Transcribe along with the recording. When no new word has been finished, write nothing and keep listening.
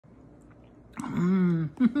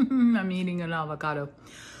I'm eating an avocado.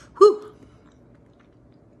 Whew.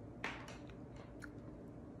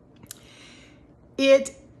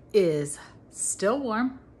 It is still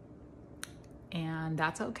warm, and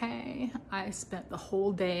that's okay. I spent the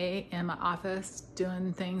whole day in my office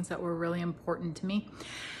doing things that were really important to me.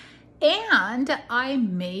 And I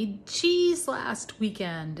made cheese last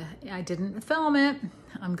weekend. I didn't film it.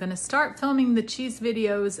 I'm gonna start filming the cheese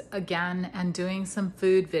videos again and doing some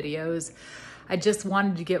food videos. I just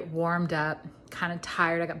wanted to get warmed up, kind of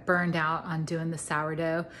tired. I got burned out on doing the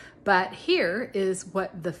sourdough. But here is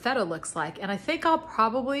what the feta looks like. And I think I'll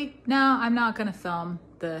probably, no, I'm not gonna film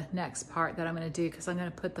the next part that I'm gonna do because I'm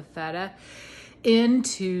gonna put the feta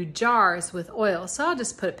into jars with oil. So I'll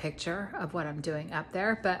just put a picture of what I'm doing up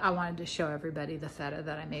there, but I wanted to show everybody the feta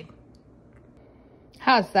that I made.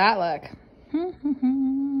 How's that look?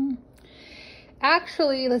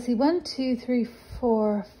 Actually, let's see, 1, 2, 3,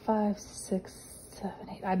 4, 5, 6, 7,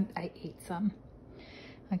 8. I ate some.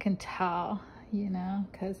 I can tell, you know,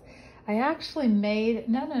 because I actually made,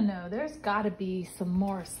 no, there's gotta be some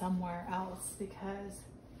more somewhere else because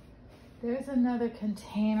there's another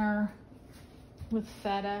container with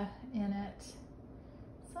feta in it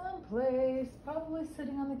someplace, probably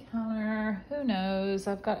sitting on the counter. Who knows?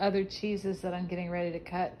 I've got other cheeses that I'm getting ready to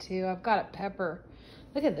cut too. I've got a pepper.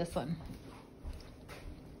 Look at this one.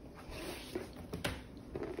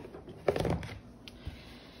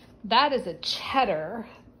 That is a cheddar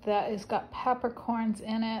that has got peppercorns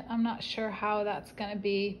in it. I'm not sure how that's gonna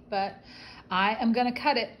be, but I am gonna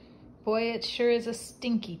cut it. Boy, it sure is a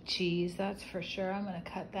stinky cheese, that's for sure. I'm gonna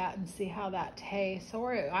cut that and see how that tastes.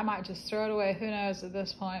 Or I might just throw it away, who knows at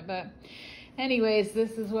this point. But anyways,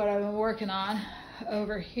 this is what I've been working on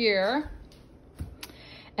over here.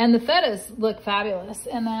 And the fetas look fabulous.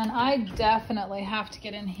 And then I definitely have to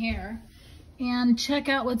get in here and check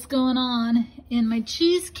out what's going on in my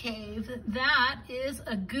cheese cave. That is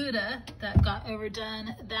a Gouda that got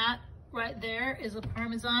overdone. That right there is a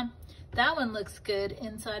Parmesan. That one looks good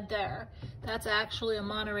inside there. That's actually a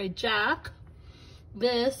Monterey Jack.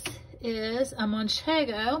 This is a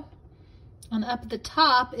Manchego, and up at the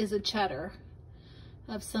top is a cheddar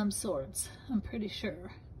of some sorts, I'm pretty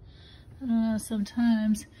sure. I don't know,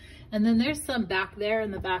 sometimes. And then there's some back there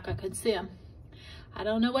in the back, I could see them. I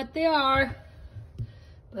don't know what they are,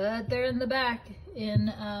 but they're in the back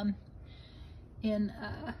in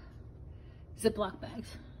Ziploc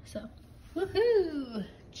bags. So, woohoo!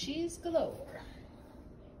 Cheese galore.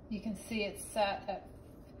 You can see it's set at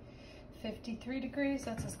 53 degrees.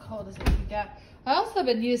 That's as cold as it can get. I also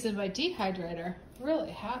been using my dehydrator.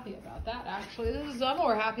 Really happy about that, actually. I'm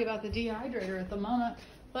more happy about the dehydrator at the moment.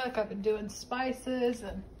 Look, I've been doing spices,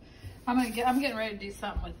 and I'm getting ready to do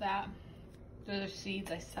something with that. Those are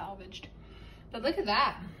seeds I salvaged. But look at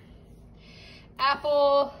that.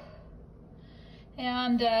 Apple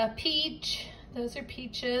and peach. Those are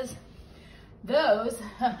peaches. Those,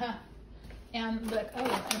 and look,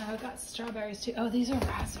 oh, and I've got strawberries too. Oh, these are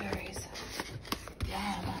raspberries.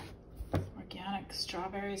 Yum. Organic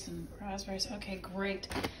strawberries and raspberries. Okay, great.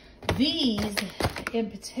 These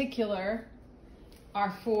in particular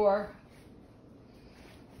are for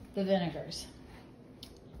the vinegars.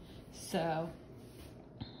 So,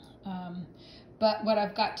 but what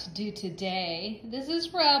I've got to do today, this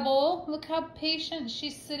is Rebel. Look how patient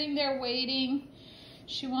she's sitting there waiting.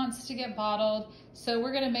 She wants to get bottled, so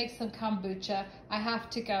we're gonna make some kombucha. I have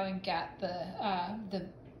to go and get the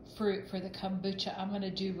fruit for the kombucha. I'm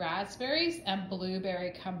gonna do raspberries and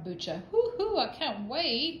blueberry kombucha. Woohoo, I can't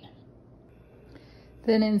wait.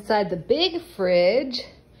 Then inside the big fridge,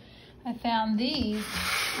 I found these.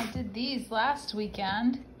 I did these last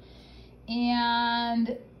weekend,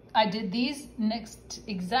 and I did these next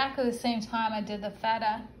exactly the same time I did the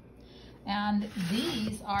feta. And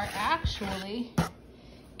these are actually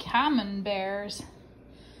camemberts.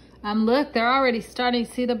 Look, they're already starting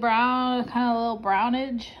to see the brown, kind of a little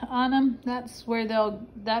brownage on them. That's where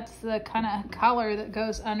that's the kind of color that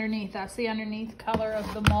goes underneath. That's the underneath color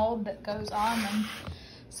of the mold that goes on them.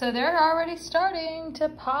 So they're already starting to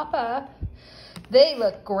pop up. They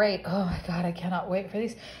look great. Oh my God, I cannot wait for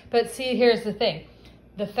these. But see, here's the thing.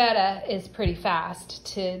 The feta is pretty fast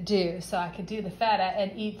to do, so I could do the feta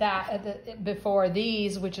and eat that before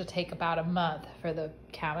these, which will take about a month for the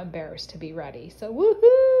camemberts to be ready. So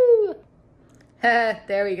woohoo!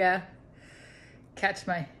 There we go. Catch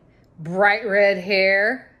my bright red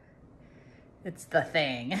hair. It's the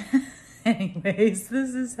thing. Anyways,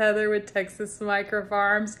 this is Heather with Texas Micro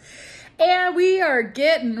Farms, and we are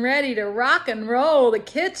getting ready to rock and roll the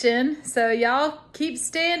kitchen. So y'all keep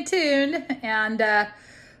staying tuned, and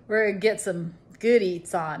we're gonna get some good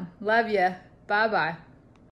eats on. Love ya. Bye-bye.